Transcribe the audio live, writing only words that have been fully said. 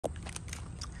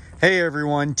Hey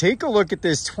everyone, take a look at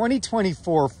this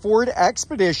 2024 Ford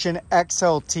Expedition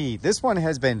XLT. This one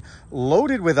has been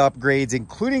loaded with upgrades,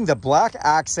 including the black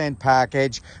accent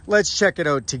package. Let's check it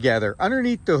out together.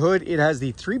 Underneath the hood, it has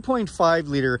the 3.5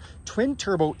 liter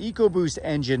twin-turbo EcoBoost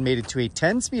engine mated to a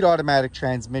 10-speed automatic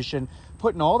transmission,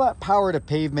 putting all that power to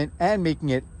pavement and making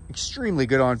it extremely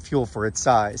good on fuel for its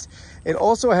size. It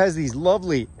also has these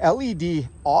lovely LED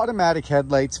automatic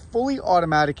headlights, fully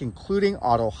automatic, including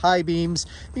auto high beams.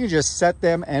 You can just set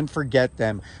them and forget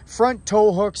them. Front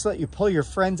tow hooks let you pull your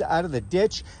friends out of the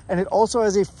ditch, and it also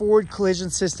has a forward collision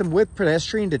system with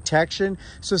pedestrian detection.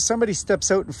 So if somebody steps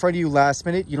out in front of you last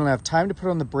minute, you don't have time to put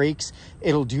on the brakes,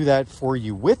 it'll do that for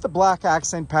you. With the black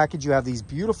accent package, you have these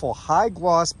beautiful high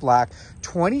gloss black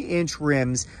 20-inch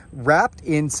rims wrapped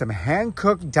in some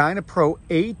hand-cooked Dynapro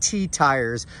AT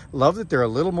tires. Love that they're a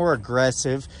little more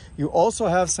aggressive. You also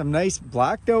have some nice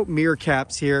blacked out mirror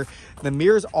caps here. The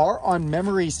mirrors are on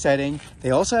memory setting.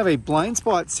 They also have a blind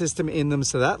spot system in them,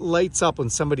 so that lights up when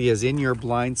somebody is in your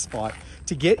blind spot.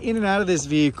 To get in and out of this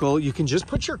vehicle, you can just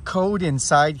put your code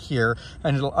inside here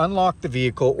and it'll unlock the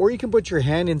vehicle, or you can put your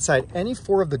hand inside any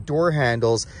four of the door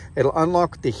handles. It'll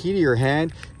unlock with the heat of your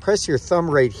hand. Press your thumb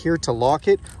right here to lock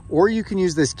it, or you can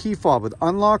use this key fob with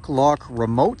unlock, lock,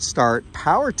 remote start,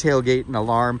 power tailgate and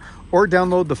alarm, or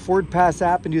download the Ford Pass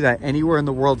app and do that anywhere in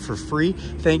the world for free.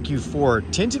 Thank you,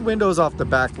 Ford. Tinted windows off the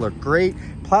back look great.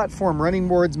 Platform running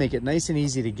boards make it nice and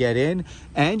easy to get in,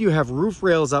 and you have roof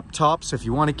rails up top, so if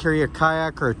you want to carry a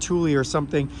kayak or a Thule or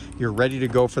something, you're ready to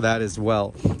go for that as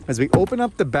well. As we open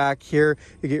up the back here,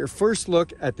 you get your first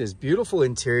look at this beautiful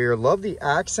interior. Love the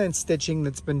accent stitching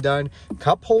that's been done,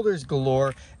 cup holders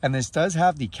galore, and this does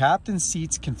have the captain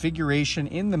seats configuration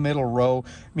in the middle row,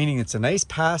 meaning it's a nice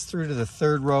pass through to the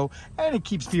third row, and it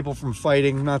keeps people from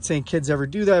fighting. I'm not saying kids ever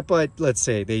do that, but let's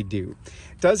say they do.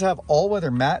 It does have all-weather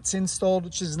mats installed,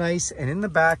 which is nice, and in the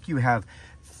back you have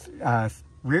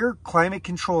rear climate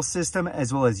control system,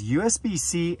 as well as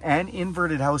USB-C and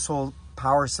inverted household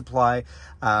power supply,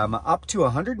 up to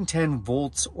 110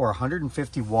 volts or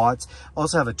 150 watts.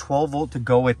 Also have a 12 volt to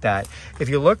go with that. If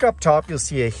you look up top, you'll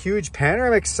see a huge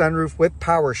panoramic sunroof with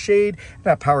power shade.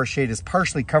 That power shade is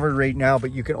partially covered right now,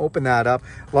 but you can open that up.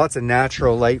 Lots of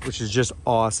natural light, which is just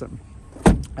awesome.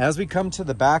 As we come to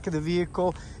the back of the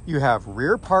vehicle, you have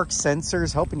rear park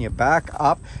sensors helping you back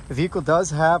up. The vehicle does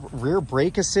have rear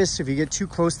brake assist, so if you get too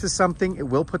close to something, it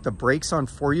will put the brakes on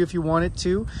for you if you want it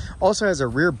to. Also has a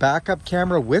rear backup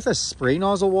camera with a spray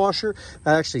nozzle washer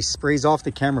that actually sprays off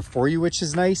the camera for you, which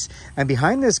is nice. And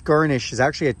behind this garnish is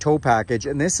actually a tow package,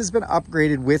 and this has been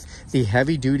upgraded with the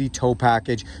heavy duty tow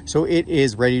package, so it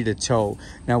is ready to tow.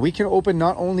 Now we can open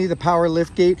not only the power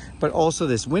lift gate, but also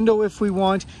this window if we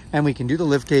want, and we can do the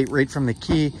lift gate right from the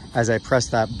key as I press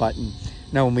that button.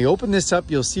 Now when we open this up,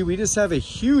 you'll see we just have a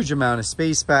huge amount of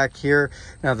space back here.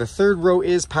 Now the third row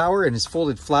is power and is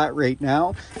folded flat right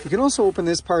now. You can also open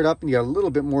this part up and you got a little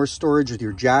bit more storage with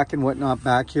your jack and whatnot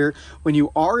back here. When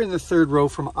you are in the third row,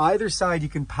 from either side you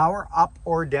can power up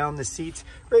or down the seats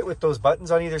right with those buttons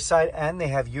on either side, and they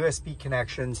have USB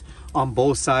connections on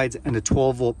both sides and a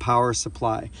 12 volt power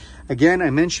supply. Again,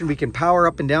 I mentioned we can power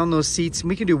up and down those seats, and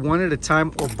we can do one at a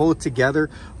time or both together.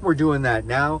 We're doing that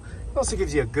now. It also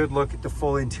gives you a good look at the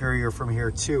full interior from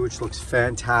here too, which looks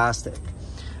fantastic.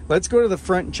 Let's go to the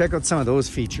front and check out some of those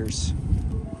features.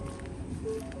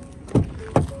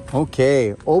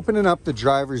 Okay, opening up the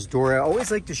driver's door. I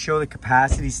always like to show the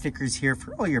capacity stickers here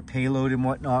for all your payload and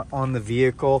whatnot on the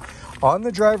vehicle. On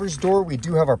the driver's door, we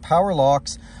do have our power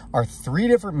locks, our 3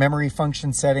 different memory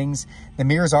function settings. The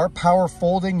mirrors are power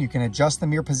folding. You can adjust the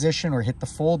mirror position or hit the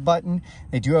fold button.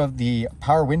 They do have the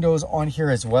power windows on here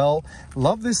as well.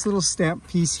 Love this little stamp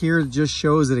piece here. It just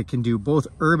shows that it can do both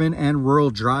urban and rural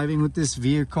driving with this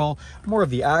vehicle. More of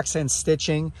the accent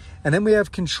stitching. And then we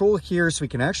have control here, so we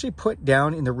can actually put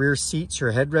down in the rear seats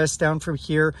your headrest down from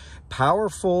here, power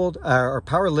fold or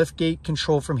power lift gate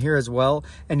control from here as well,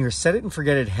 and your set it and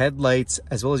forget it headlights,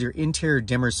 as well as your interior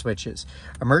dimmer switches,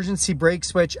 emergency brake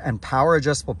switch, and power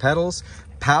adjustable pedals.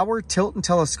 Power tilt and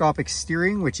telescopic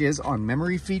steering, which is on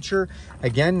memory feature.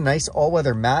 Again, nice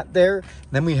all-weather mat there.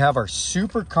 Then we have our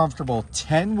super comfortable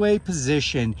 10-way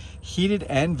position, heated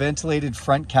and ventilated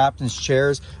front captain's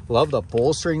chairs. Love the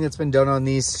bolstering that's been done on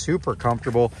these, super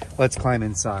comfortable. Let's climb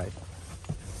inside.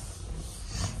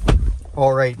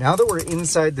 All right, now that we're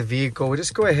inside the vehicle, we'll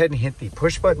just go ahead and hit the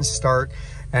push button start.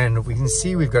 And we can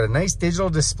see we've got a nice digital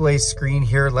display screen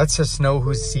here. Lets us know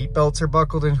whose seat belts are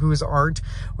buckled and whose aren't,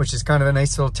 which is kind of a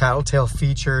nice little tattletale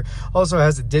feature. Also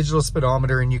has a digital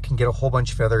speedometer, and you can get a whole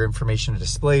bunch of other information to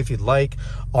display if you'd like.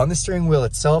 On the steering wheel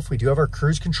itself, we do have our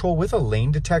cruise control with a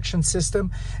lane detection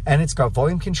system, and it's got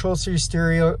volume controls through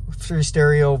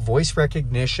stereo, voice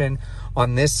recognition.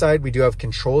 On this side, we do have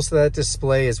controls to that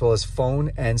display, as well as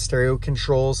phone and stereo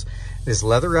controls. This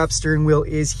leather-wrapped steering wheel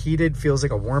is heated, feels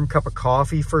like a warm cup of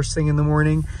coffee first thing in the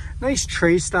morning. Nice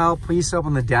tray style piece up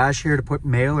on the dash here to put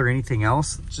mail or anything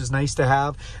else, which is nice to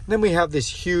have. And then we have this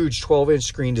huge 12-inch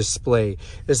screen display.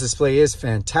 This display is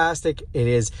fantastic. It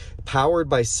is powered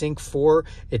by Sync 4.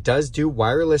 It does do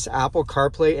wireless Apple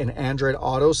CarPlay and Android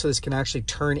Auto, so this can actually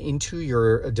turn into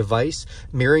your device,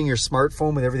 mirroring your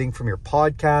smartphone with everything from your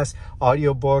podcasts,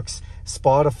 audiobooks,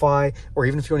 Spotify, or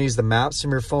even if you want to use the maps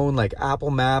from your phone, like Apple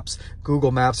Maps,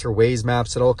 Google Maps, or Waze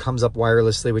Maps, it all comes up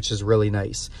wirelessly, which is really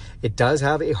nice. It does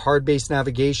have a hard-based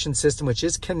navigation system, which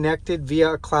is connected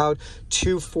via a cloud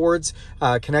to Ford's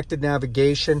connected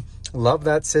navigation. Love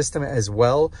that system, as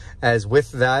well as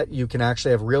with that, you can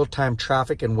actually have real-time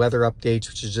traffic and weather updates,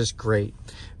 which is just great.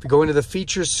 If we go into the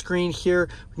features screen here,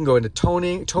 we can go into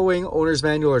towing, owner's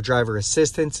manual, or driver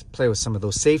assistance, play with some of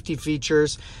those safety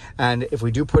features. And if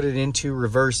we do put it into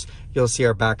reverse, you'll see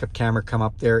our backup camera come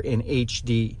up there in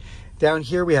HD. Down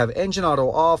here, we have engine auto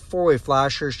off, four-way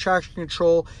flashers, traction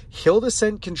control, hill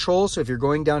descent control. So if you're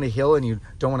going down a hill and you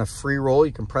don't want to free roll,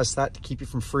 you can press that to keep you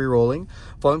from free rolling.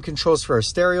 Volume controls for our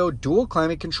stereo, dual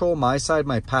climate control, my side,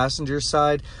 my passenger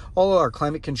side. All of our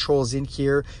climate controls in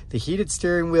here. The heated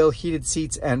steering wheel, heated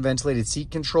seats, and ventilated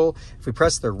seat control. If we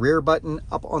press the rear button,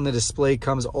 up on the display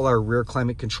comes all our rear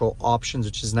climate control options,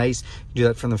 which is nice. You can do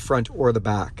that from the front or the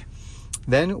back.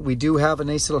 Then we do have a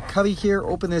nice little cubby here.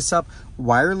 Open this up,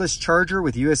 wireless charger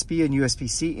with USB and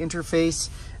USB-C interface.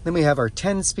 Then we have our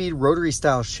 10-speed rotary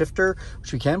style shifter,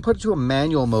 which we can put to a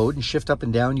manual mode and shift up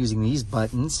and down using these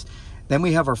buttons. Then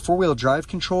we have our four-wheel drive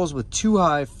controls with 2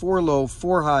 high, 4 low,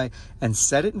 4 high, and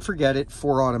set it and forget it,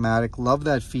 4 automatic. Love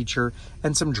that feature.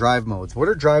 And some drive modes. What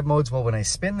are drive modes? Well, when I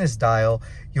spin this dial,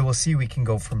 you will see we can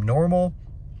go from normal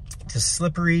to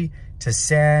slippery to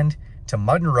sand to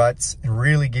mud and ruts, and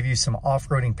really give you some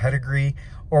off-roading pedigree.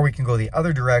 Or we can go the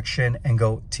other direction and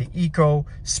go to eco,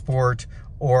 sport,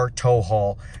 or tow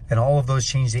haul. And all of those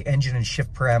change the engine and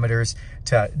shift parameters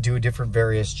to do different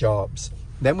various jobs.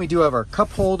 Then we do have our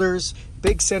cup holders,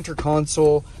 big center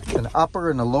console, an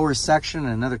upper and a lower section,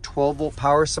 and another 12-volt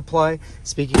power supply.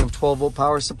 Speaking of 12-volt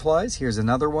power supplies, here's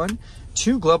another one.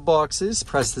 2 glove boxes.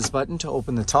 Press this button to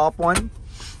open the top one.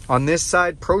 On this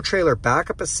side, Pro Trailer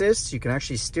Backup Assist. You can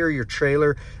actually steer your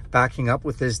trailer backing up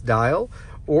with this dial,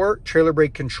 or trailer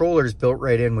brake controllers built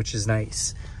right in, which is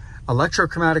nice.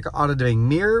 Electrochromatic auto-dimming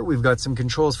mirror. We've got some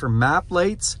controls for map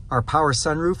lights, our power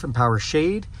sunroof and power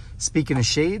shade. Speaking of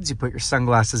shades, you put your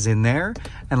sunglasses in there.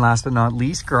 And last but not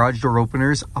least, garage door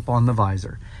openers up on the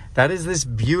visor. That is this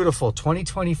beautiful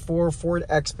 2024 Ford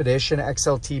Expedition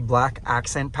XLT Black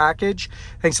Accent package.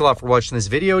 Thanks a lot for watching this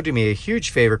video. Do me a huge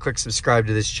favor, click subscribe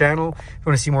to this channel. If you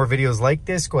want to see more videos like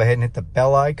this, go ahead and hit the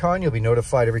bell icon. You'll be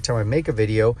notified every time I make a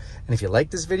video. And if you like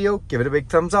this video, give it a big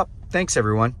thumbs up. Thanks,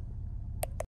 everyone.